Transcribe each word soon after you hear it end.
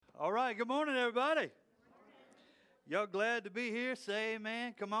right, good morning, everybody. Y'all glad to be here? Say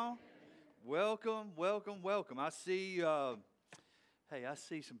amen. Come on. Welcome, welcome, welcome. I see, I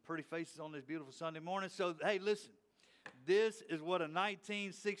see some pretty faces on this beautiful Sunday morning. So, hey, listen, this is what a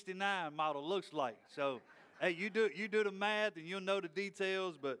 1969 model looks like. So, hey, you do the math and you'll know the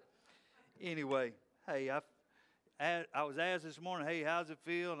details. But anyway, hey, I was asked this morning, hey, how's it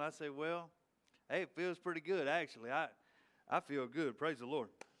feel? And I say, well, hey, it feels pretty good, actually. I feel good. Praise the Lord.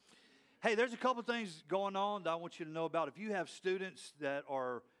 Hey, there's a couple things going on that I want you to know about. If you have students that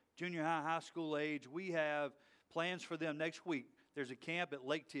are junior high, high school age, we have plans for them next week. There's a camp at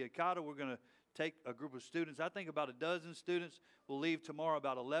Lake Teocata. We're going to take a group of students. I think about a dozen students will leave tomorrow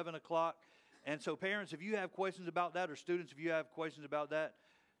about 11 o'clock. And so parents, if you have questions about that, or students, if you have questions about that,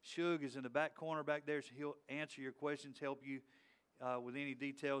 Shug is in the back corner back there, so he'll answer your questions, help you with any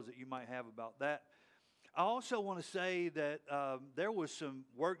details that you might have about that. I also want to say that there was some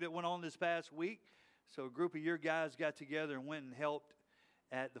work that went on this past week. So a group of your guys got together and went and helped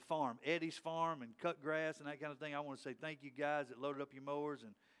at the farm, Eddie's farm, and cut grass and that kind of thing. I want to say thank you guys that loaded up your mowers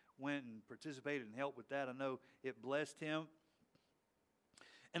and went and participated and helped with that. I know it blessed him.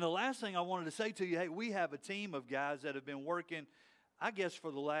 And the last thing I wanted to say to you, hey, we have a team of guys that have been working, I guess,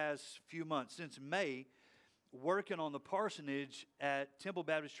 for the last few months, since May, working on the parsonage at Temple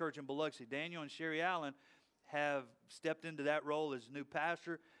Baptist Church in Biloxi. Daniel and Sherry Allen have stepped into that role as new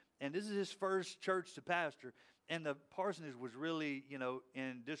pastor, and this is his first church to pastor. And the parsonage was really,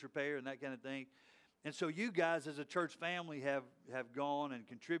 in disrepair and that kind of thing. And so you guys as a church family have gone and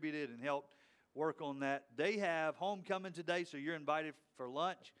contributed and helped work on that. They have homecoming today, so you're invited for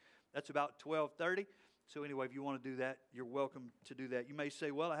lunch. That's about 12:30. So anyway, if you want to do that, you're welcome to do that. You may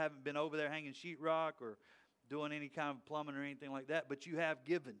say, well, I haven't been over there hanging sheetrock or doing any kind of plumbing or anything like that, but you have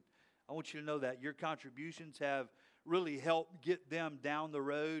given. I want you to know that your contributions have really helped get them down the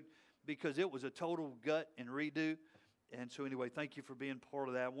road, because it was a total gut and redo. And so anyway, thank you for being part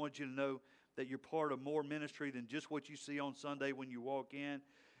of that. I want you to know that you're part of more ministry than just what you see on Sunday when you walk in,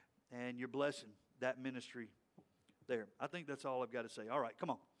 and you're blessing that ministry there. I think that's all I've got to say. All right, come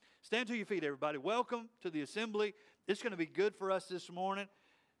on. Stand to your feet, everybody. Welcome to the assembly. It's going to be good for us this morning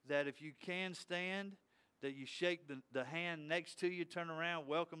that if you can stand, that you shake the hand next to you, turn around,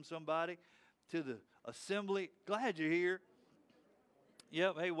 welcome somebody to the assembly. Glad you're here.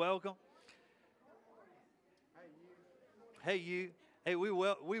 Yep, hey, welcome. Hey, you. Hey, we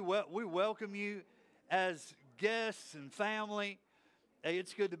welcome you as guests and family. Hey,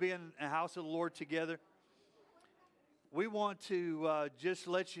 it's good to be in the house of the Lord together. We want to just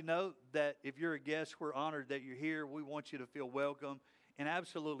let you know that if you're a guest, we're honored that you're here. We want you to feel welcome. And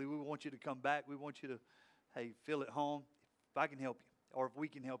absolutely, we want you to come back. We want you to, feel at home. If I can help you, or if we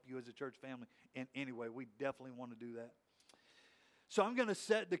can help you as a church family in any way, we definitely want to do that. So I'm going to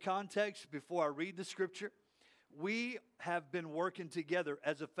set the context before I read the scripture. We have been working together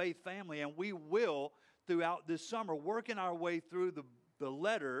as a faith family, and we will, throughout this summer, working our way through the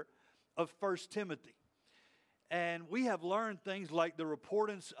letter of 1 Timothy. And we have learned things like the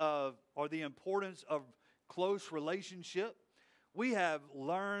importance of close relationship. We have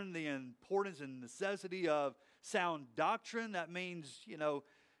learned the importance and necessity of sound doctrine. That means,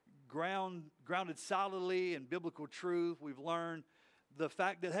 grounded solidly in biblical truth. We've learned the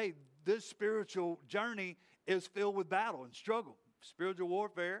fact that, hey, this spiritual journey is filled with battle and struggle, spiritual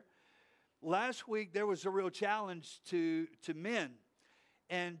warfare. Last week, there was a real challenge to men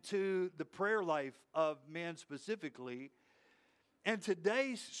and to the prayer life of men specifically. And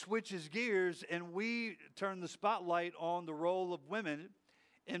today switches gears, and we turn the spotlight on the role of women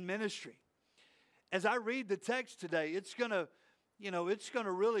in ministry. As I read the text today, it's gonna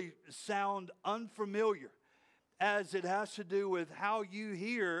really sound unfamiliar, as it has to do with how you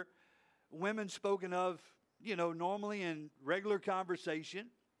hear women spoken of, normally in regular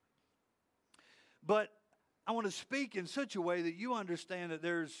conversation. But I want to speak in such a way that you understand that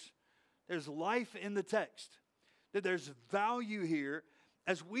there's life in the text, that there's value here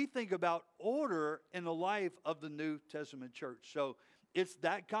as we think about order in the life of the New Testament church. So it's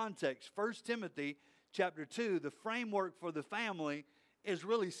that context. 1 Timothy chapter 2, the framework for the family is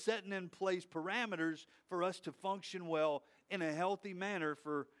really setting in place parameters for us to function well in a healthy manner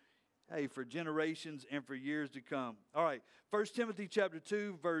for generations and for years to come. All right, 1 Timothy chapter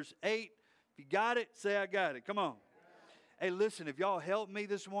 2, verse 8. If you got it, say I got it. Come on. Hey, listen, if y'all help me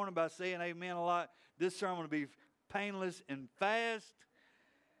this morning by saying amen a lot, this sermon will be painless and fast.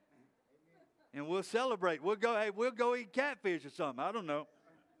 And we'll celebrate. We'll go eat catfish or something. I don't know.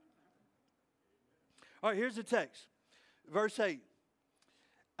 All right, here's the text. Verse 8.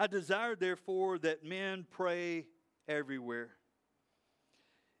 I desire, therefore, that men pray everywhere,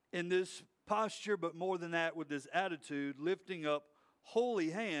 in this posture, but more than that, with this attitude, lifting up holy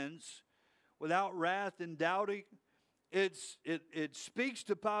hands without wrath and doubting. It speaks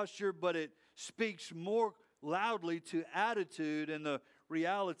to posture, but it speaks more loudly to attitude and the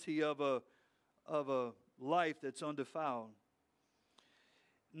reality of a life that's undefiled.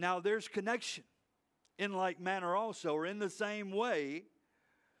 Now there's connection in like manner also, or in the same way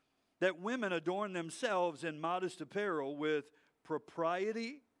that women adorn themselves in modest apparel with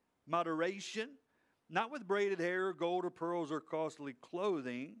propriety, moderation, not with braided hair, gold or pearls or costly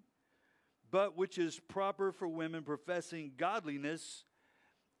clothing, but which is proper for women professing godliness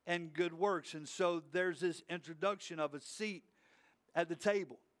and good works. And so there's this introduction of a seat at the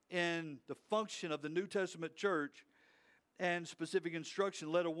table in the function of the New Testament church, and specific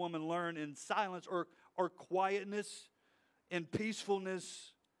instruction: let a woman learn in silence or quietness, in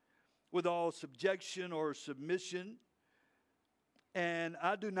peacefulness, with all subjection or submission. And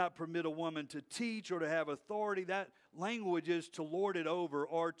I do not permit a woman to teach or to have authority. That language is to lord it over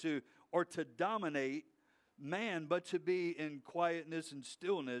or to dominate man, but to be in quietness and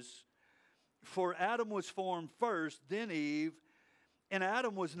stillness. For Adam was formed first, then Eve, and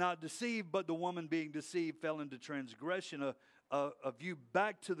Adam was not deceived, but the woman being deceived fell into transgression. A view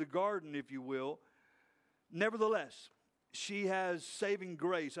back to the garden, if you will. Nevertheless, she has saving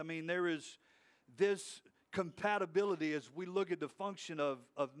grace. I mean, there is this compatibility as we look at the function of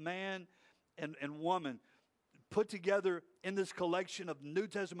man and woman put together in this collection of New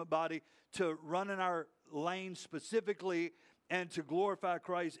Testament body to run in our lane specifically and to glorify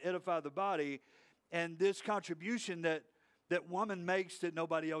Christ, edify the body. And this contribution that woman makes that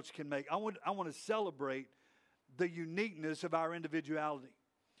nobody else can make. I want to celebrate the uniqueness of our individuality.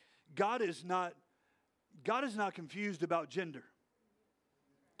 God is not confused about gender.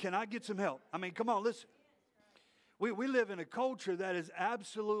 Can I get some help? I mean, come on, listen. We live in a culture that is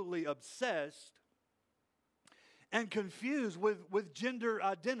absolutely obsessed and confused with gender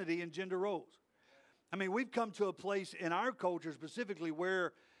identity and gender roles. I mean, we've come to a place in our culture specifically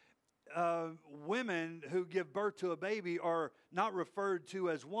where women who give birth to a baby are not referred to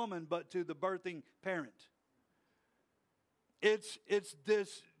as woman, but to the birthing parent. It's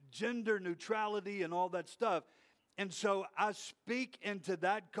this gender neutrality and all that stuff. And so I speak into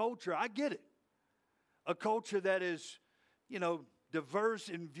that culture. I get it. A culture that is, diverse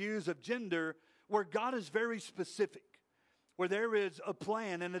in views of gender, where God is very specific, where there is a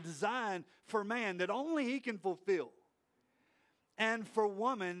plan and a design for man that only he can fulfill. And for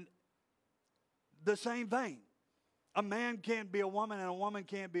woman, the same thing. A man can't be a woman and a woman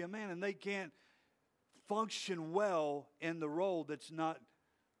can't be a man, and they can't function well in the role that's not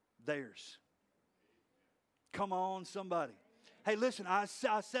theirs. Come on, somebody. Hey, listen, I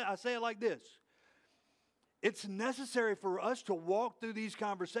say it like this. It's necessary for us to walk through these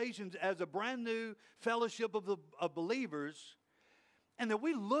conversations as a brand new fellowship of believers, and that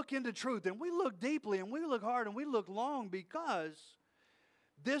we look into truth, and we look deeply, and we look hard, and we look long, because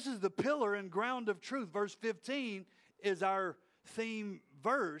this is the pillar and ground of truth. Verse 15 is our theme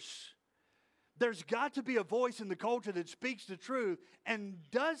verse. There's got to be a voice in the culture that speaks the truth and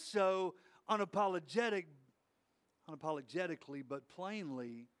does so unapologetically, but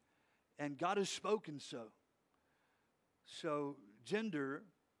plainly, and God has spoken so. So gender,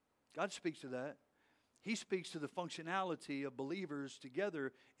 God speaks to that. He speaks to the functionality of believers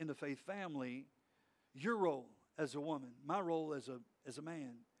together in the faith family. Your role as a woman, my role as a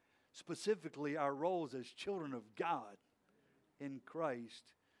man, specifically our roles as children of God in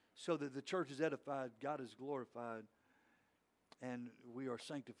Christ, so that the church is edified, God is glorified, and we are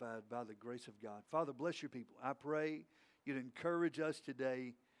sanctified by the grace of God. Father, bless your people. I pray you'd encourage us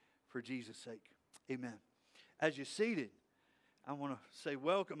today for Jesus' sake. Amen. As you're seated, I want to say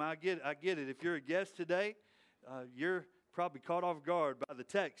welcome. I get it. If you're a guest today, you're probably caught off guard by the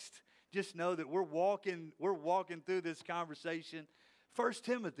text. Just know that we're walking through this conversation. 1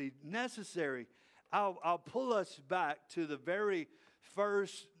 Timothy, necessary. I'll pull us back to the very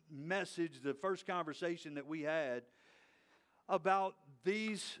first message, the first conversation that we had about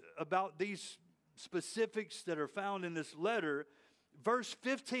these specifics that are found in this letter. Verse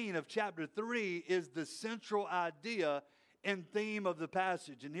 15 of chapter 3 is the central idea and theme of the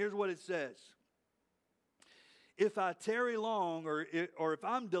passage. And here's what it says. If I tarry long, or if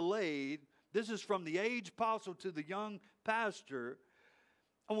I'm delayed, this is from the aged apostle to the young pastor,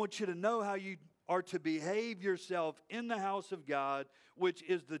 I want you to know how you are to behave yourself in the house of God, which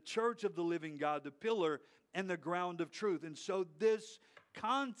is the church of the living God, the pillar and the ground of truth. And so this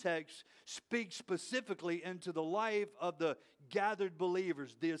context speaks specifically into the life of the gathered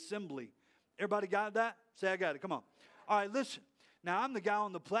believers, the assembly. Everybody got that? Say, I got it. Come on. All right, listen. Now, I'm the guy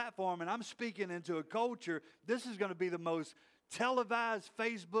on the platform, and I'm speaking into a culture. This is going to be the most televised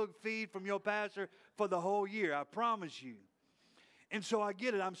Facebook feed from your pastor for the whole year. I promise you. And so I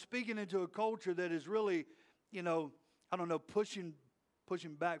get it. I'm speaking into a culture that is really, pushing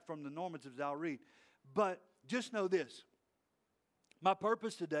back from the normatives I'll read. But just know this. My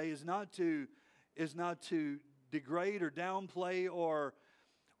purpose today is not to degrade or downplay or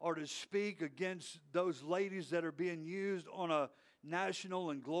to speak against those ladies that are being used on a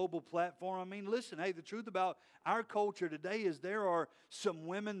national and global platform. I mean, listen, hey, the truth about our culture today is there are some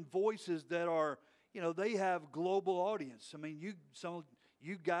women voices that are, they have global audience. I mean, you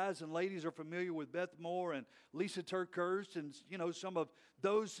guys and ladies are familiar with Beth Moore and Lisa TerKeurst and, some of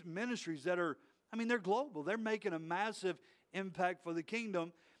those ministries that are, they're global. They're making a massive impact for the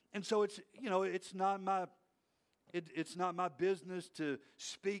kingdom. And so it's not my business to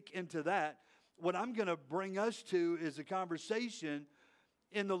speak into that. What I'm going to bring us to is a conversation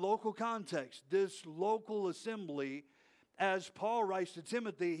in the local context, this local assembly. As Paul writes to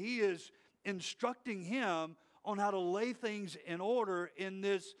Timothy, he is instructing him on how to lay things in order in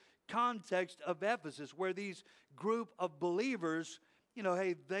this context of Ephesus, where these group of believers,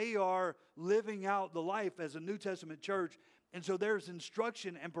 they are living out the life as a New Testament church. And so there's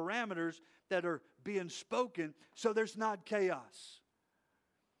instruction and parameters that are being spoken, so there's not chaos.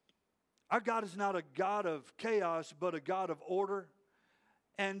 Our God is not a God of chaos, but a God of order.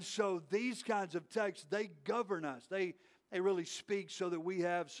 And so these kinds of texts, they govern us. They really speak so that we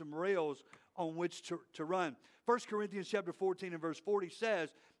have some rails on which to run. 1 Corinthians chapter 14 and verse 40 says,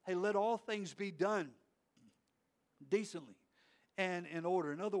 hey, let all things be done decently and in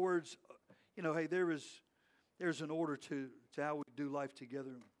order. In other words, hey, there's an order to how we do life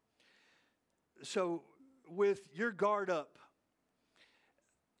together. So with your guard up,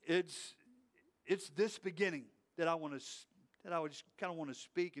 it's this beginning that I just kind of want to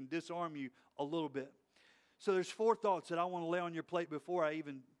speak and disarm you a little bit. So there's 4 thoughts that I want to lay on your plate before I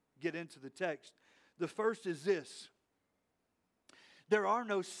even get into the text. The first is this: there are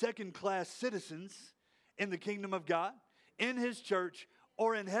no second-class citizens in the kingdom of God, in His church,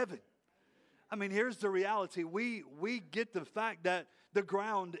 or in heaven. Here's the reality. We get the fact that the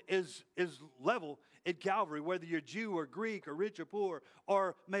ground is level at Calvary, whether you're Jew or Greek or rich or poor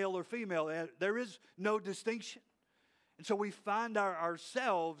or male or female. There is no distinction. And so we find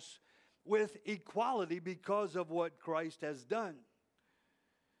ourselves with equality because of what Christ has done.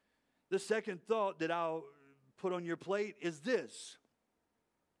 The second thought that I'll put on your plate is this: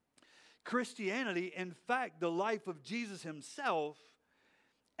 Christianity, in fact, the life of Jesus Himself,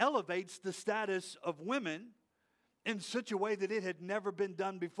 elevates the status of women in such a way that it had never been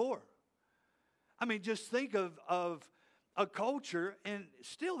done before. Just think of a culture, and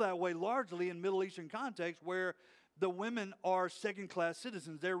still that way largely in Middle Eastern context, where the women are second-class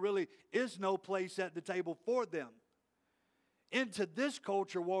citizens. There really is no place at the table for them. Into this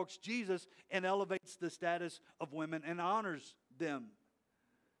culture walks Jesus and elevates the status of women and honors them.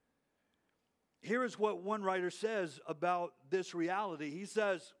 Here is what one writer says about this reality. He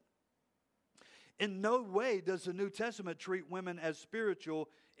says, in no way does the New Testament treat women as spiritual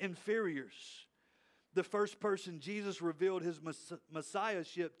inferiors. The first person Jesus revealed His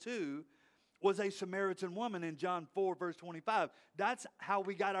messiahship to was a Samaritan woman in John 4, verse 25. That's how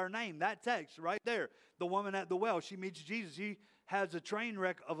we got our name, that text right there. The woman at the well, she meets Jesus. She has a train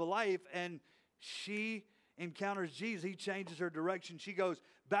wreck of a life, and she encounters Jesus. He changes her direction. She goes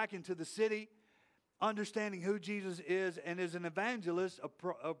back into the city, understanding who Jesus is, and is an evangelist,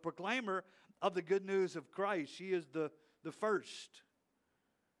 a proclaimer of the good news of Christ. She is the first.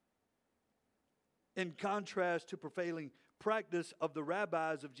 In contrast to prevailing practice of the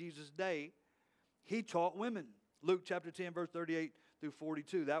rabbis of Jesus' day, He taught women. Luke chapter 10, verse 38 through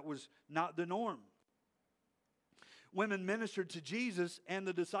 42. That was not the norm. Women ministered to Jesus and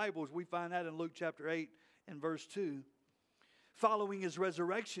the disciples. We find that in Luke chapter 8 and verse 2. Following His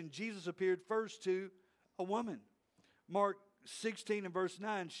resurrection, Jesus appeared first to a woman. Mark 16 and verse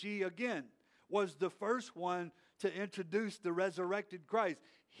 9, she again was the first one to introduce the resurrected Christ.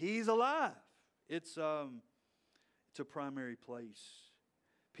 He's alive. It's a primary place.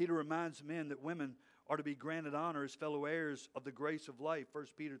 Peter reminds men that women are to be granted honor as fellow heirs of the grace of life, 1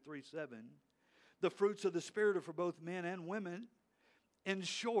 Peter 3:7. The fruits of the Spirit are for both men and women. In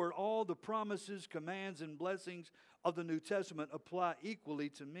short, all the promises, commands, and blessings of the New Testament apply equally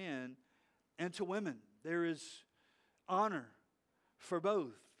to men and to women. There is honor for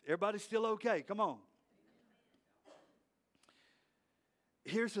both. Everybody still okay? Come on.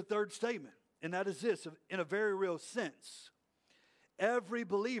 Here's the third statement, and that is this: in a very real sense, every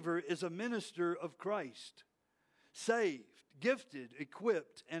believer is a minister of Christ, saved, gifted,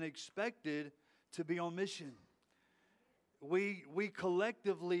 equipped, and expected to be on mission. We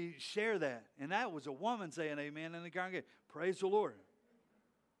collectively share that. And that was a woman saying amen in the congregation. Praise the Lord.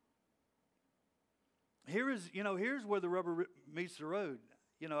 Here's where the rubber meets the road.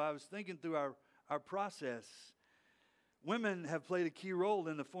 I was thinking through our process. Women have played a key role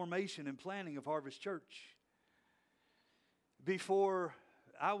in the formation and planning of Harvest Church. Before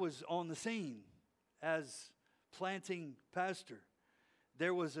I was on the scene as planting pastor,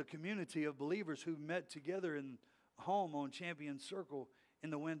 there was a community of believers who met together in home on Champion Circle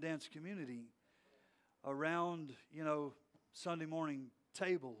in the Wind Dance community around, Sunday morning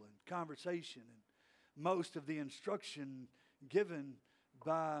table and conversation, and most of the instruction given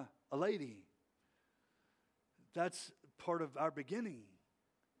by a lady. That's part of our beginning.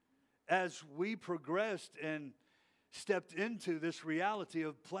 As we progressed and stepped into this reality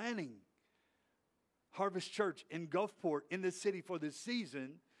of planning Harvest Church in Gulfport, in this city for this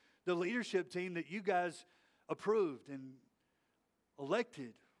season, the leadership team that you guys approved and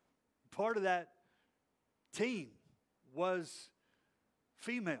elected, part of that team was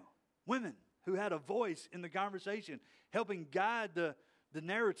female, women who had a voice in the conversation, helping guide the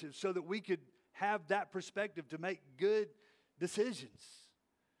narrative so that we could have that perspective to make good decisions.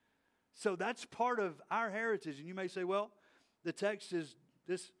 So that's part of our heritage. And you may say, well, the text is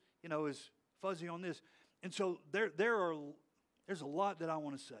this, is fuzzy on this. And so there's a lot that I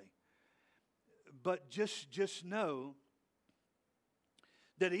want to say. But just know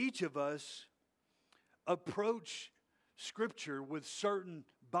that each of us approach Scripture with certain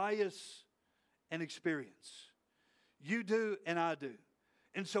bias and experience. You do and I do.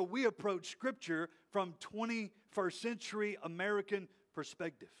 And so we approach Scripture from 21st century American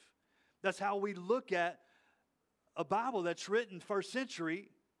perspective. That's how we look at a Bible that's written first century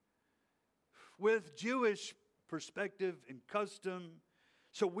with Jewish perspective and custom.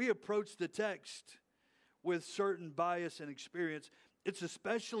 So we approach the text with certain bias and experience. It's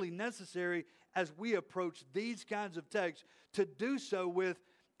especially necessary as we approach these kinds of texts to do so with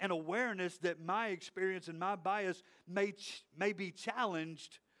an awareness that my experience and my bias may be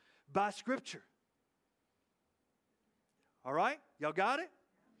challenged by Scripture. All right? Y'all got it?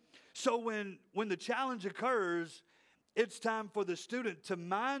 So when the challenge occurs, it's time for the student to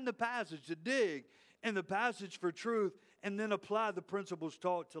mine the passage, to dig in the passage for truth, and then apply the principles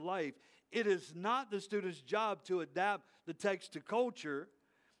taught to life. It is not the student's job to adapt the text to culture.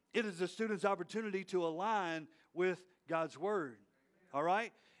 It is the student's opportunity to align with God's Word. All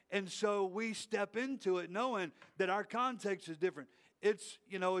right? And so we step into it knowing that our context is different. It's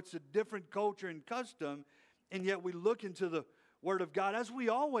a different culture and custom, and yet we look into the Word of God as we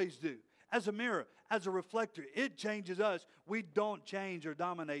always do, as a mirror, as a reflector. It changes us. We don't change or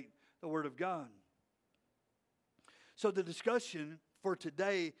dominate the Word of God. So the discussion for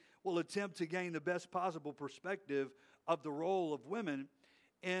today will attempt to gain the best possible perspective of the role of women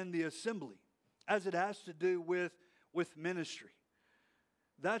in the assembly as it has to do with ministry.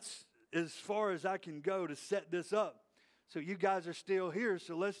 That's as far as I can go to set this up. So you guys are still here,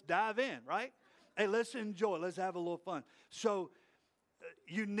 so let's dive in, right? Hey, let's enjoy. Let's have a little fun. So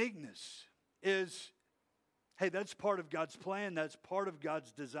uniqueness is, that's part of God's plan. That's part of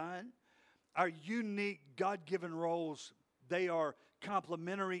God's design. Our unique God-given roles, they are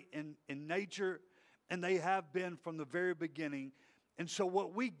complementary in nature, and they have been from the very beginning. And so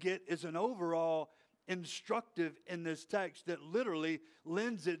what we get is an overall instructive in this text that literally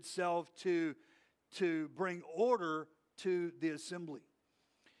lends itself to bring order to the assembly.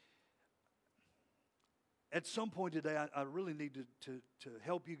 At some point today, I really need to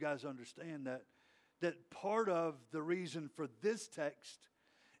help you guys understand that part of the reason for this text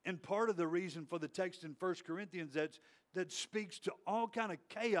and part of the reason for the text in 1 Corinthians that speaks to all kind of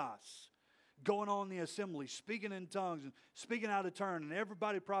chaos going on in the assembly, speaking in tongues and speaking out of turn and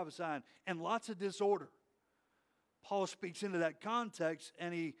everybody prophesying and lots of disorder. Paul speaks into that context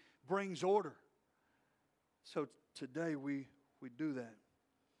and he brings order. So today we do that.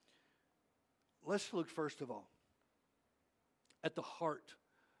 Let's look first of all at the heart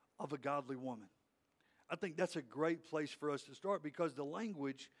of a godly woman. I think that's a great place for us to start because the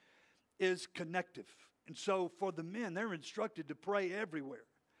language is connective. And so for the men, they're instructed to pray everywhere.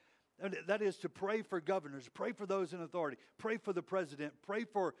 That is to pray for governors, pray for those in authority, pray for the president, pray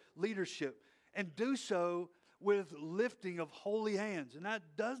for leadership, and do so with lifting of holy hands. And that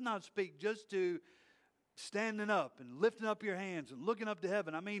does not speak just to standing up and lifting up your hands and looking up to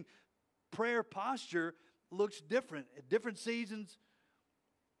heaven. I mean, prayer posture looks different at different seasons.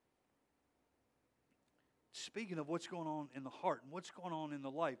 speaking of what's going on in the heart and what's going on in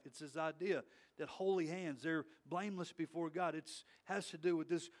the life. It's this idea that holy hands, they're blameless before God. It has to do with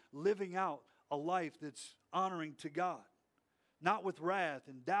this living out a life that's honoring to God, not with wrath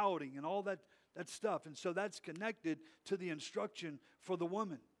and doubting and all that stuff. And so that's connected to the instruction for the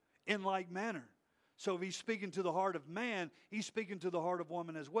woman in like manner. So if he's speaking to the heart of man, he's speaking to the heart of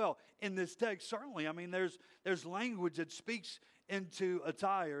woman as well. In this text, certainly, I mean, there's language that speaks into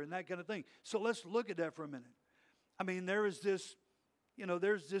attire and that kind of thing. So let's look at that for a minute. I mean, there's this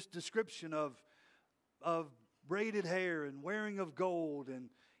description of braided hair and wearing of gold and,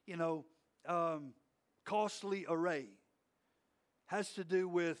 costly array. Has to do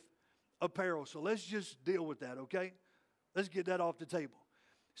with apparel. So let's just deal with that, okay? Let's get that off the table.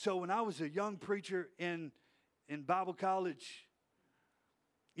 So when I was a young preacher in Bible college,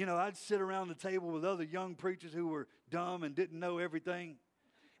 I'd sit around the table with other young preachers who were dumb and didn't know everything.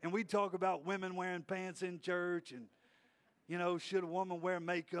 And we'd talk about women wearing pants in church and, should a woman wear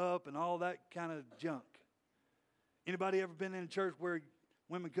makeup and all that kind of junk. Anybody ever been in a church where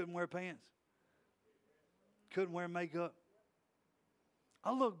women couldn't wear pants? Couldn't wear makeup?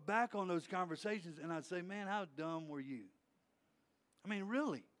 I look back on those conversations and I say, man, how dumb were you? I mean,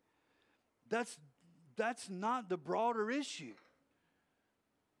 really, that's not the broader issue.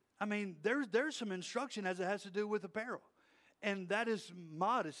 I mean, there's some instruction as it has to do with apparel, and that is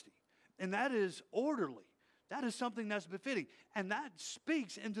modesty, and that is orderly. That is something that's befitting, and that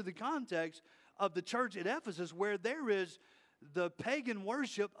speaks into the context of the church at Ephesus, where there is the pagan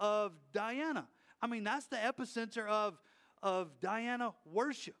worship of Diana. I mean, that's the epicenter of Diana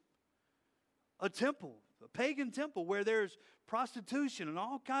worship, a temple. A pagan temple where there's prostitution and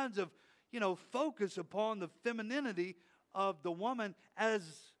all kinds of, focus upon the femininity of the woman as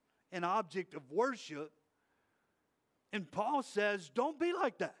an object of worship. And Paul says, don't be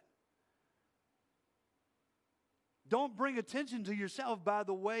like that. Don't bring attention to yourself by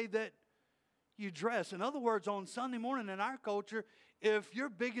the way that you dress. In other words, on Sunday morning in our culture, if your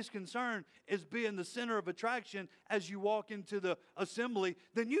biggest concern is being the center of attraction as you walk into the assembly,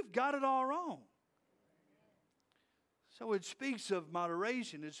 then you've got it all wrong. So it speaks of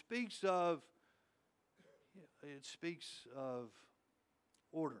moderation. It speaks of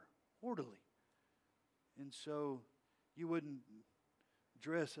orderly. And so you wouldn't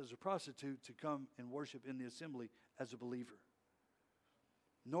dress as a prostitute to come and worship in the assembly as a believer.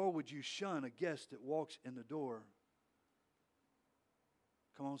 Nor would you shun a guest that walks in the door.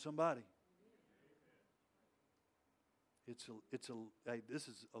 Come on, somebody. This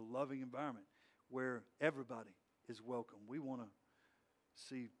is a loving environment where everybody is welcome. We want to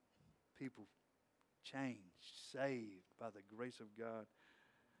see people changed, saved by the grace of God.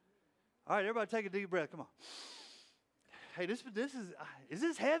 All right, everybody take a deep breath. Come on. Hey, this is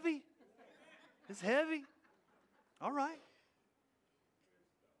this heavy? It's heavy? All right.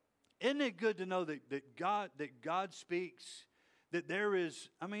 Isn't it good to know that God speaks, that there is,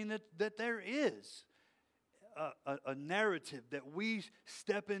 that there is a narrative that we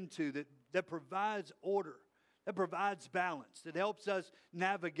step into that provides order, that provides balance, that helps us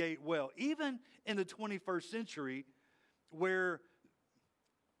navigate well. Even in the 21st century where,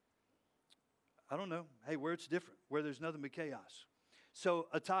 where it's different, where there's nothing but chaos. So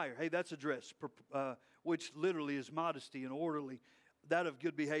attire, hey, that's a dress, which literally is modesty and orderly, that of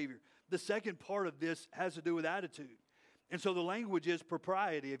good behavior. The second part of this has to do with attitude. And so the language is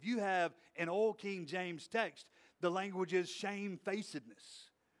propriety. If you have an old King James text, the language is shamefacedness.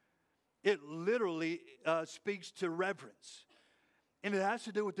 It literally speaks to reverence. And it has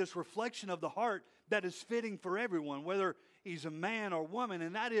to do with this reflection of the heart that is fitting for everyone, whether he's a man or woman,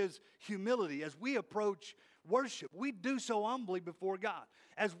 and that is humility. As we approach worship, we do so humbly before God.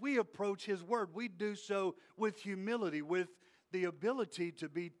 As we approach His Word, we do so with humility, with the ability to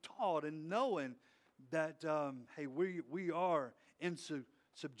be taught and knowing that, we are in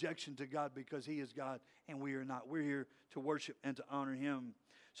subjection to God because He is God and we are not. We're here to worship and to honor Him.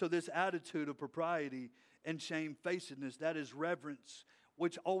 So this attitude of propriety and shamefacedness, that is reverence,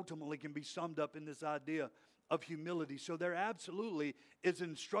 which ultimately can be summed up in this idea of humility. So there absolutely is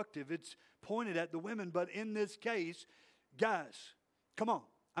instructive. It's pointed at the women, but in this case, guys, come on.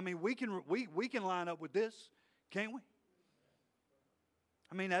 We can line up with this, can't we?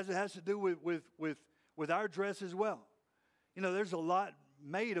 As it has to do with our dress as well. There's a lot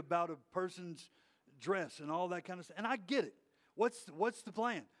made about a person's dress and all that kind of stuff. And I get it. What's the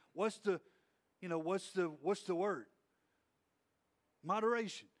plan? What's the word?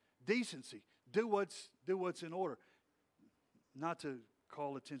 Moderation, decency. Do what's in order. Not to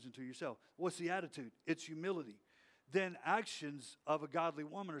call attention to yourself. What's the attitude? It's humility. Then actions of a godly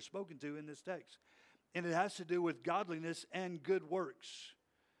woman are spoken to in this text. And it has to do with godliness and good works.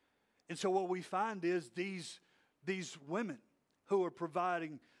 And so what we find is these women who are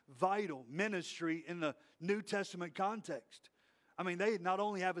providing vital ministry in the New Testament context. I mean, they not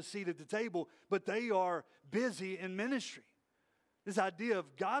only have a seat at the table, but they are busy in ministry. This idea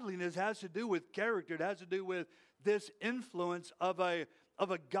of godliness has to do with character. It has to do with this influence of a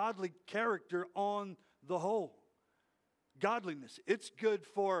godly character on the whole. Godliness. It's good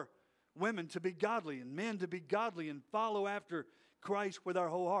for women to be godly and men to be godly and follow after Christ with our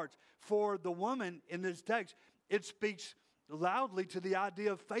whole hearts. For the woman in this text, it speaks loudly to the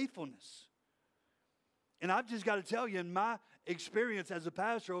idea of faithfulness. And I've just got to tell you, in my experience as a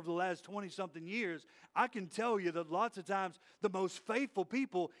pastor over the last 20-something years, I can tell you that lots of times the most faithful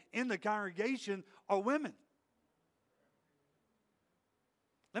people in the congregation are women.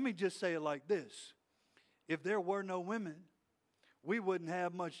 Let me just say it like this. If there were no women, we wouldn't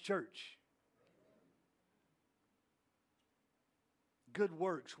have much church. Good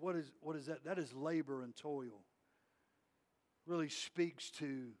works, what is that? That is labor and toil. Really speaks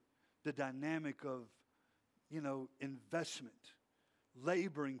to the dynamic of, investment,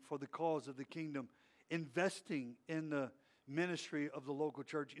 laboring for the cause of the kingdom, investing in the ministry of the local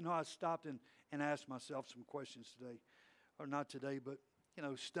church. I stopped and asked myself some questions today, or not today, but,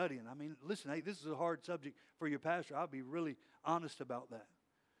 studying. I mean, listen, hey, this is a hard subject for your pastor. I'll be really honest about that.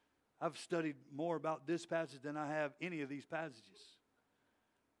 I've studied more about this passage than I have any of these passages.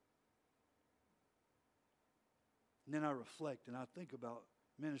 And then I reflect and I think about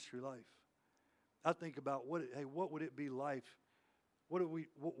ministry life. I think about what would it be like? What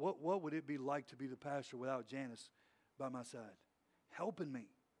would it be like to be the pastor without Janice by my side, helping me,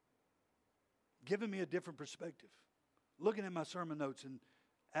 giving me a different perspective, looking at my sermon notes and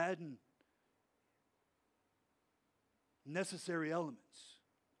adding necessary elements.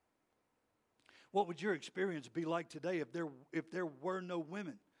 What would your experience be like today if there were no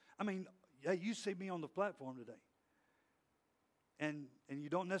women? I mean, hey, you see me on the platform today. And you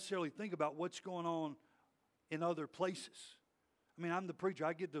don't necessarily think about what's going on in other places. I mean, I'm the preacher.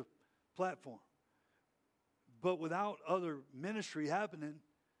 I get the platform. But without other ministry happening,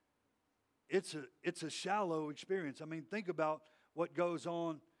 it's a shallow experience. I mean, think about what goes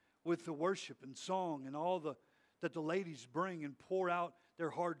on with the worship and song and all that the ladies bring and pour out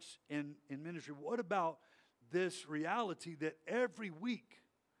their hearts in ministry. What about this reality that every week,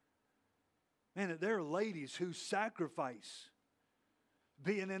 man, that there are ladies who sacrifice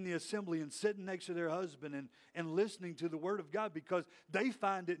being in the assembly and sitting next to their husband and listening to the Word of God because they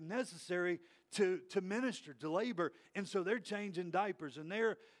find it necessary to minister, to labor. And so they're changing diapers and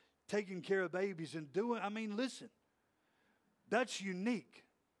they're taking care of babies and listen, that's unique.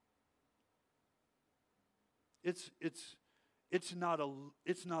 It's not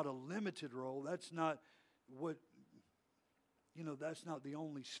a limited role. That's not what, that's not the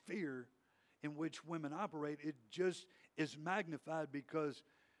only sphere in which women operate. It just is magnified because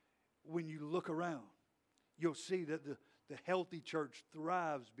when you look around, you'll see that the healthy church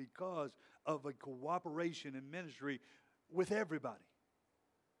thrives because of a cooperation in ministry with everybody.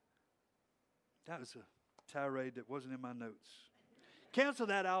 That was a tirade that wasn't in my notes. Cancel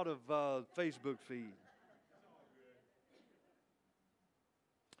that out of Facebook feed.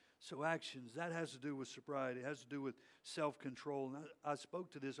 So actions, that has to do with sobriety. It has to do with self-control. And I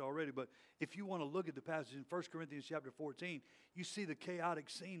spoke to this already, but if you want to look at the passage in 1 Corinthians chapter 14, you see the chaotic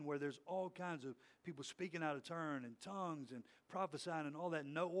scene where there's all kinds of people speaking out of turn and tongues and prophesying and all that,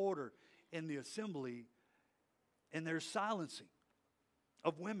 no order in the assembly. And there's silencing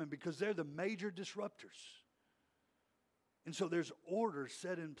of women because they're the major disruptors. And so there's order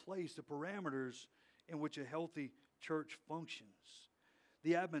set in place, the parameters in which a healthy church functions.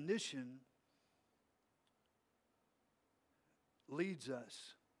 The admonition leads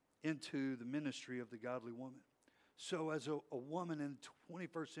us into the ministry of the godly woman. So as a woman in the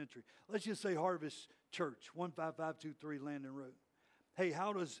 21st century, let's just say Harvest Church, 15523 Landon Road. Hey,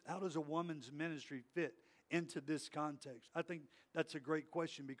 how does a woman's ministry fit into this context? I think that's a great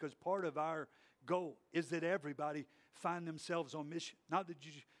question because part of our goal is that everybody find themselves on mission. Not that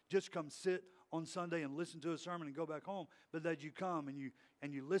you just come sit on Sunday and listen to a sermon and go back home, but that you come and you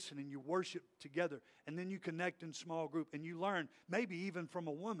listen and you worship together, and then you connect in small group and you learn maybe even from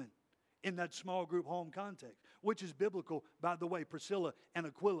a woman in that small group home context, which is biblical, by the way. Priscilla and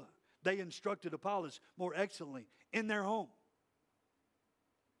Aquila, they instructed Apollos more excellently in their home.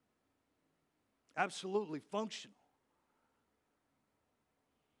 Absolutely functional.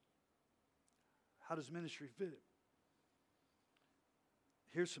 How does ministry fit?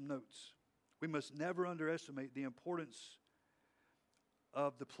 Here's some notes. We must never underestimate the importance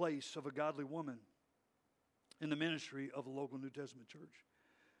of the place of a godly woman in the ministry of a local New Testament church.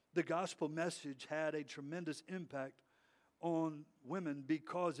 The gospel message had a tremendous impact on women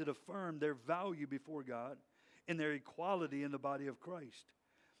because it affirmed their value before God and their equality in the body of Christ.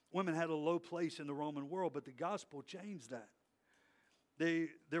 Women had a low place in the Roman world, but the gospel changed that.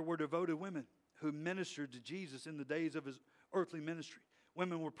 There were devoted women who ministered to Jesus in the days of his earthly ministry.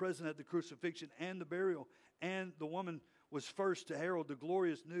 Women were present at the crucifixion and the burial, and the woman was first to herald the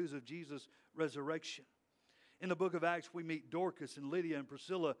glorious news of Jesus' resurrection. In the book of Acts, we meet Dorcas and Lydia and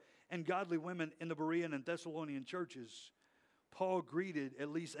Priscilla and godly women in the Berean and Thessalonian churches. Paul greeted at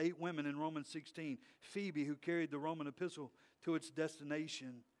least 8 women in Romans 16. Phoebe, who carried the Roman epistle to its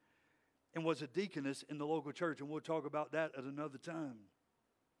destination and was a deaconess in the local church, and we'll talk about that at another time.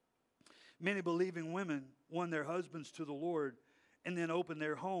 Many believing women won their husbands to the Lord and then opened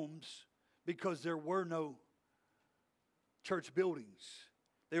their homes because there were no church buildings.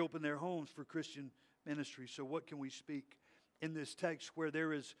 They opened their homes for Christian ministry. So what can we speak in this text where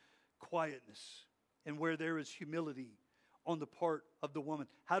there is quietness and where there is humility on the part of the woman?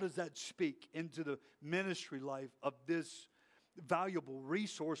 How does that speak into the ministry life of this valuable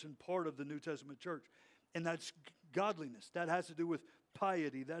resource and part of the New Testament church? And that's godliness. That has to do with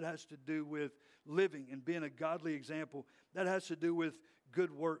piety. That has to do with living and being a godly example. That has to do with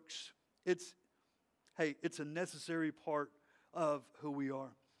good works. It's a necessary part of who we are.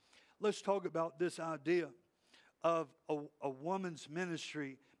 Let's talk about this idea of a woman's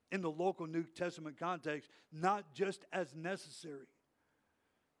ministry in the local New Testament context, not just as necessary.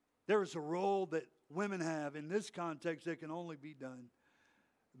 There is a role that women have in this context that can only be done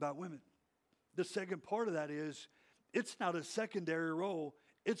by women. The second part of that is, it's not a secondary role,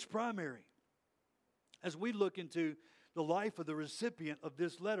 it's primary. As we look into the life of the recipient of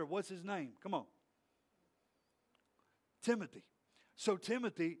this letter, what's his name? Come on. Timothy. So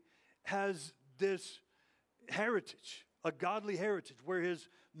Timothy has this heritage, a godly heritage, where his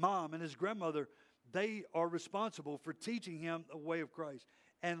mom and his grandmother, they are responsible for teaching him the way of Christ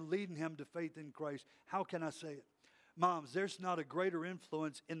and leading him to faith in Christ. How can I say it? Moms, there's not a greater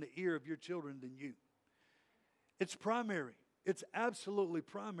influence in the ear of your children than you. It's primary. It's absolutely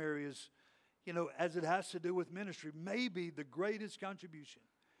primary as it has to do with ministry. Maybe the greatest contribution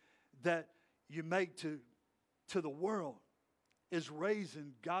that you make to the world is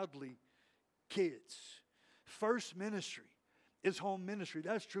raising godly kids. First ministry is home ministry.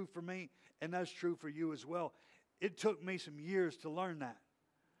 That's true for me, and that's true for you as well. It took me some years to learn that.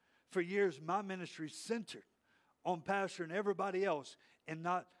 For years, my ministry centered on pastor and everybody else and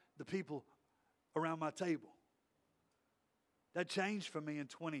not the people around my table. That changed for me in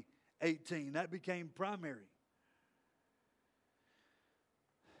 2018. That became primary.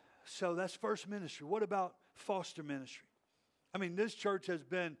 So that's first ministry. What about foster ministry? I mean, this church has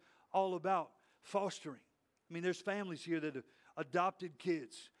been all about fostering. I mean, there's families here that have adopted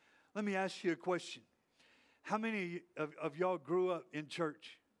kids. Let me ask you a question. How many of y'all grew up in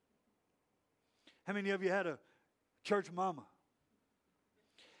church? How many of you had a church mama?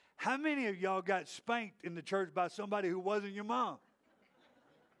 How many of y'all got spanked in the church by somebody who wasn't your mom?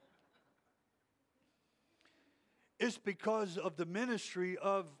 It's because of the ministry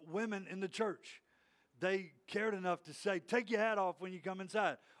of women in the church. They cared enough to say, take your hat off when you come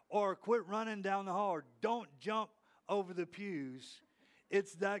inside, or quit running down the hall, or don't jump over the pews.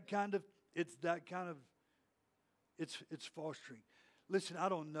 It's fostering. Listen, I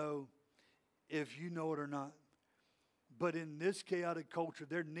don't know if you know it or not, but in this chaotic culture,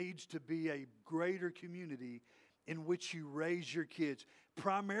 there needs to be a greater community in which you raise your kids,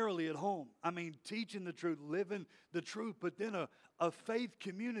 primarily at home. I mean, teaching the truth, living the truth, but then a faith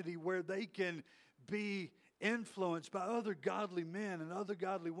community where they can be influenced by other godly men and other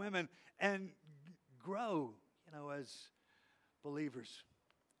godly women and grow, as believers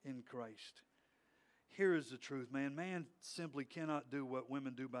in Christ. Here is the truth, man. Man simply cannot do what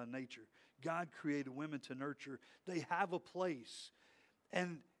women do by nature. God created women to nurture. They have a place.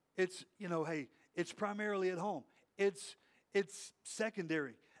 And it's, it's primarily at home. It's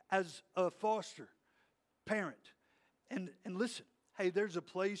secondary as a foster parent. And listen, hey, there's a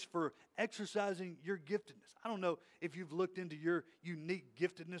place for exercising your giftedness. I don't know if you've looked into your unique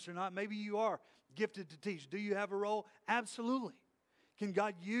giftedness or not. Maybe you are gifted to teach. Do you have a role? Absolutely. Can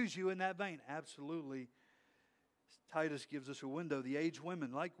God use you in that vein? Absolutely. Titus gives us a window. The aged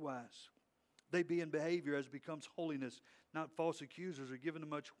women, likewise, they be in behavior as becomes holiness, not false accusers or given to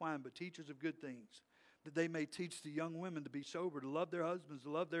much wine, but teachers of good things, that they may teach the young women to be sober, to love their husbands, to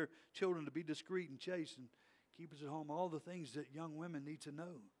love their children, to be discreet and chaste, and keep us at home. All the things that young women need to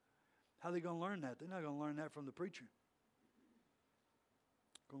know. How are they going to learn that? They're not going to learn that from the preacher.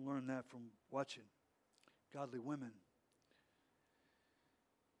 They're going to learn that from watching godly women.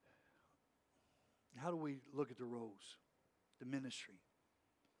 How do we look at the roles, the ministry?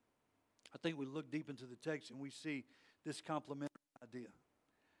 I think we look deep into the text and we see this complementary idea.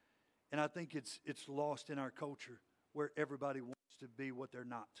 And I think it's lost in our culture where everybody wants to be what they're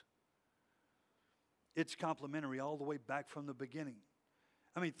not. It's complementary all the way back from the beginning.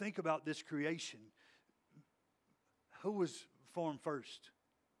 I mean, think about this creation. Who was formed first?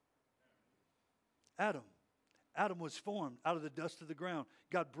 Adam. Adam was formed out of the dust of the ground.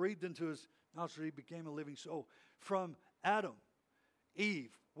 God breathed into his nostrils, he became a living soul. From Adam,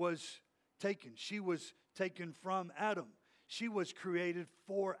 Eve was taken. She was taken from Adam. She was created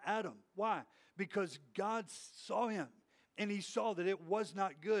for Adam. Why? Because God saw him, and he saw that it was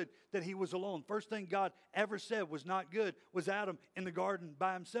not good that he was alone. First thing God ever said was not good was Adam in the garden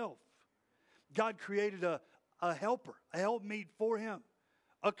by himself. God created a helper, a helpmeet for him,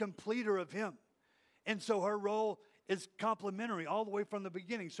 a completer of him. And so her role is complementary all the way from the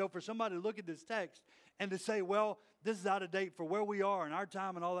beginning. So for somebody to look at this text and to say, well, this is out of date for where we are in our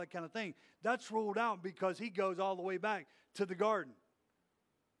time and all that kind of thing, that's ruled out because he goes all the way back to the garden.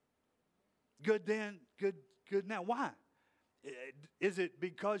 Good then, good now. Why? Is it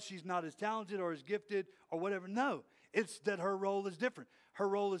because she's not as talented or as gifted or whatever? No, it's that her role is different. Her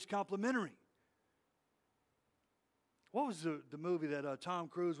role is complementary. What was the movie that Tom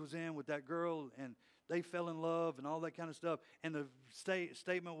Cruise was in with that girl and they fell in love and all that kind of stuff? And the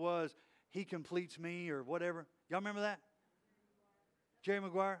statement was, he completes me or whatever. Y'all remember that? Jerry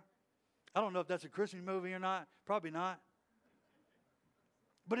Maguire? I don't know if that's a Christian movie or not. Probably not.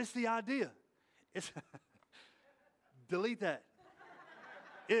 But it's the idea. It's delete that.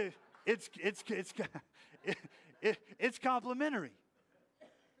 It's complementary.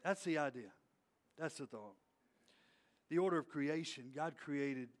 That's the idea. That's the thought. The order of creation, God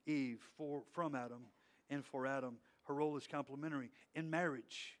created Eve from Adam and for Adam. Her role is complementary. In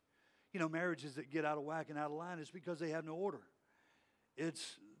marriage, marriages that get out of whack and out of line is because they have no order.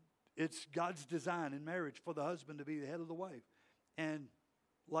 It's God's design in marriage for the husband to be the head of the wife. And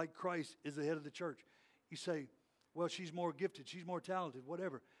like Christ is the head of the church. You say, well, she's more gifted, she's more talented,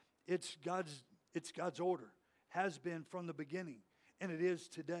 whatever. It's God's order. Has been from the beginning, and it is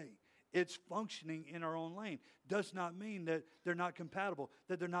today. It's functioning in our own lane. Does not mean that they're not compatible,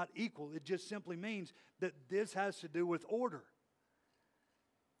 that they're not equal. It just simply means that this has to do with order.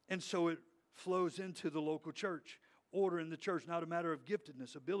 And so it flows into the local church. Order in the church, not a matter of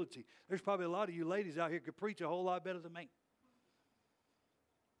giftedness, ability. There's probably a lot of you ladies out here could preach a whole lot better than me.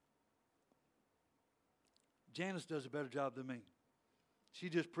 Janice does a better job than me. She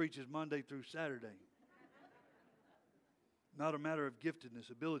just preaches Monday through Saturday. Not a matter of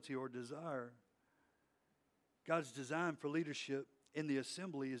giftedness, ability, or desire. God's design for leadership in the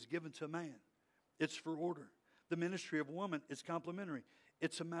assembly is given to man. It's for order. The ministry of a woman is complementary.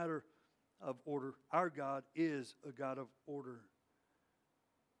 It's a matter of order. Our God is a God of order.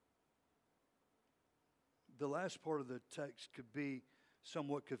 The last part of the text could be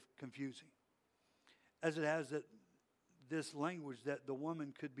somewhat confusing, as it has this language that the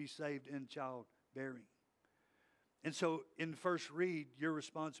woman could be saved in childbearing. And so in first read, your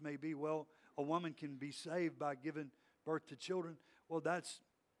response may be, well, a woman can be saved by giving birth to children. Well, that's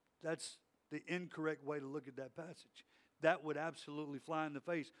the incorrect way to look at that passage. That would absolutely fly in the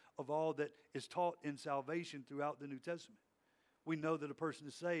face of all that is taught in salvation throughout the New Testament. We know that a person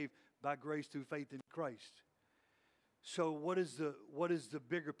is saved by grace through faith in Christ. So what is the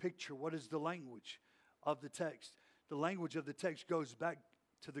bigger picture? What is the language of the text? The language of the text goes back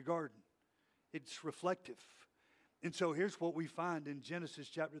to the garden. It's reflective. And so here's what we find in Genesis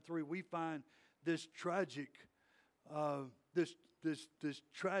chapter 3. We find this tragic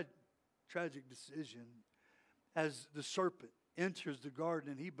decision as the serpent enters the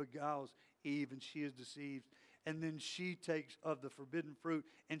garden and he beguiles Eve and she is deceived. And then she takes of the forbidden fruit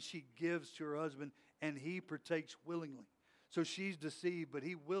and she gives to her husband and he partakes willingly. So she's deceived, but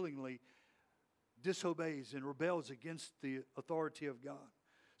he willingly disobeys and rebels against the authority of God.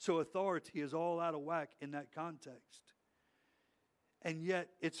 So authority is all out of whack in that context. And yet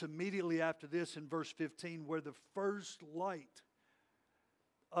it's immediately after this in verse 15 where the first light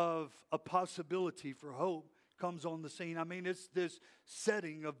of a possibility for hope comes on the scene. I mean, it's this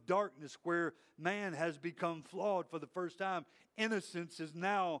setting of darkness where man has become flawed for the first time. Innocence is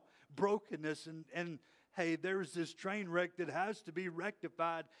now brokenness. And hey, there's this train wreck that has to be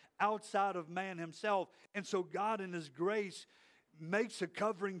rectified outside of man himself. And so God in his grace makes a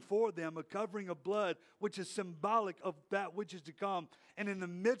covering for them, a covering of blood, which is symbolic of that which is to come. And in the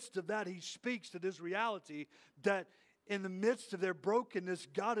midst of that, he speaks to this reality that in the midst of their brokenness,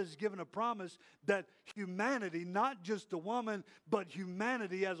 God has given a promise that humanity, not just a woman, but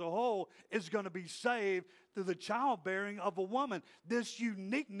humanity as a whole, is going to be saved through the childbearing of a woman. This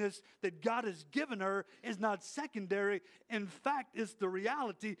uniqueness that God has given her is not secondary. In fact, it's the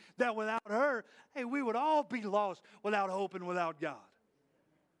reality that without her, hey, we would all be lost without hope and without God.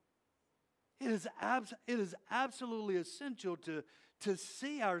 It is absolutely essential to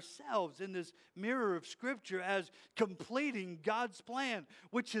see ourselves in this mirror of Scripture as completing God's plan,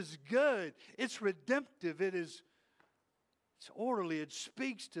 which is good. It's redemptive. It's orderly. It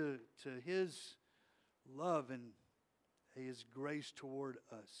speaks to His love and His grace toward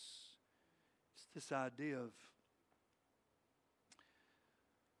us. It's this idea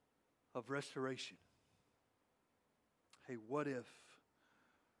of restoration. Hey, what if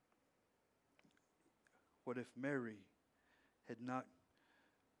Mary had not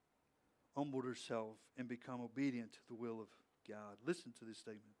humbled herself and become obedient to the will of God? Listen to this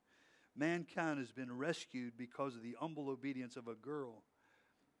statement. Mankind has been rescued because of the humble obedience of a girl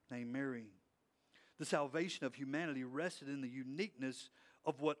named Mary. The salvation of humanity rested in the uniqueness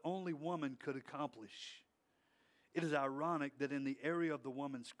of what only woman could accomplish. It is ironic that in the area of the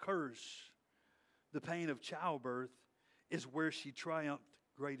woman's curse, the pain of childbirth is where she triumphed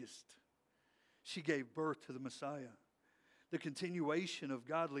greatest. She gave birth to the Messiah. The continuation of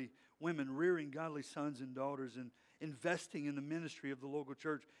godly women rearing godly sons and daughters and investing in the ministry of the local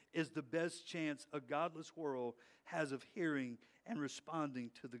church is the best chance a godless world has of hearing and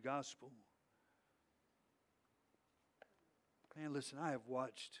responding to the gospel. Man, listen, I have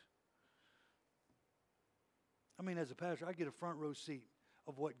watched. As a pastor, I get a front row seat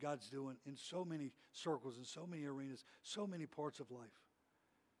of what God's doing in so many circles, in so many arenas, so many parts of life.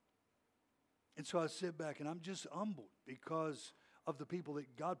 And so I sit back and I'm just humbled because of the people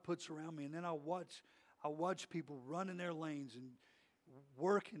that God puts around me. And then I watch people run in their lanes and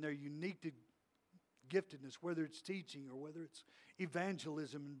work in their unique giftedness, whether it's teaching or whether it's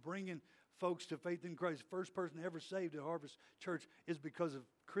evangelism and bringing folks to faith in Christ. The first person ever saved at Harvest Church is because of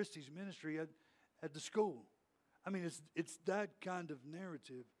Christy's ministry at the school. It's that kind of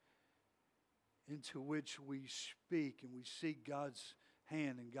narrative into which we speak and we see God's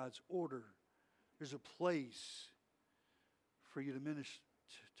hand and God's order. There's a place for you to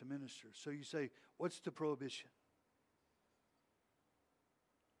minister. So you say, what's the prohibition?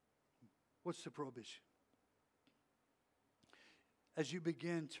 What's the prohibition? As you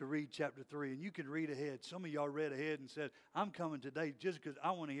begin to read chapter 3, and you can read ahead. Some of y'all read ahead and said, I'm coming today just because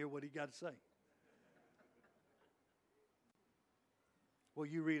I want to hear what he got to say. Well,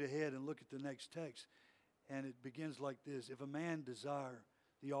 you read ahead and look at the next text, and it begins like this. If a man desire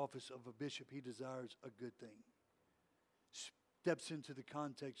the office of a bishop, he desires a good thing. Steps into the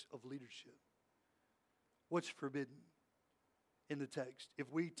context of leadership. What's forbidden in the text?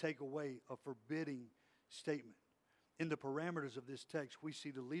 If we take away a forbidding statement, in the parameters of this text, we see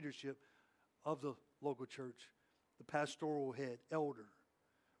the leadership of the local church, the pastoral head, elder,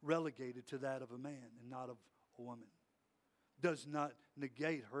 relegated to that of a man and not of a woman. Does not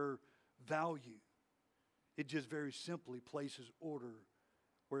negate her value. It just very simply places order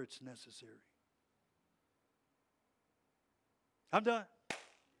where it's necessary. I'm done.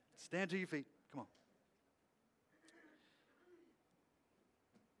 Stand to your feet. Come on.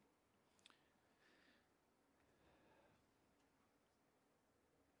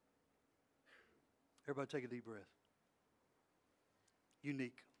 Everybody take a deep breath.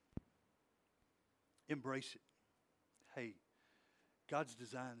 Unique. Embrace it. Hey, God's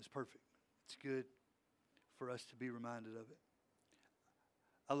design is perfect. It's good for us to be reminded of it.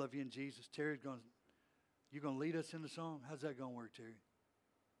 I love you in Jesus. Terry's you're going to lead us in the song? How's that going to work, Terry?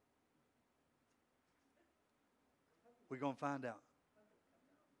 We're going to find out.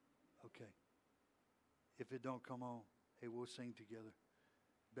 Okay. If it don't come on, hey, we'll sing together.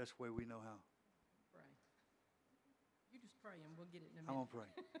 Best way we know how. Pray. You just pray and we'll get it in a minute. I'm going to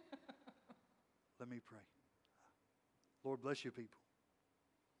pray. Let me pray. Lord, bless your people.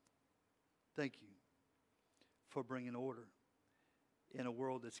 Thank you for bringing order in a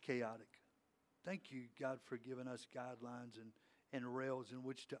world that's chaotic. Thank you, God, for giving us guidelines and rails in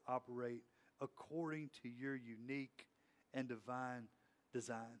which to operate according to your unique and divine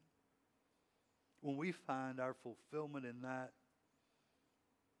design. When we find our fulfillment in that,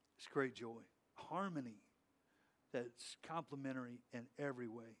 it's great joy. Harmony that's complementary in every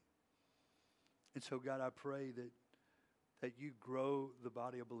way. And so, God, I pray that you grow the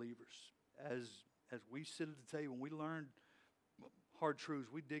body of believers. As we sit at the table and we learn hard truths,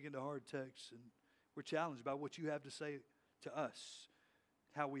 we dig into hard texts, and we're challenged by what you have to say to us,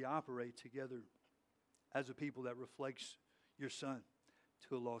 how we operate together as a people that reflects your Son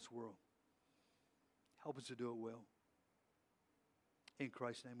to a lost world. Help us to do it well. In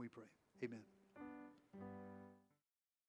Christ's name we pray. Amen.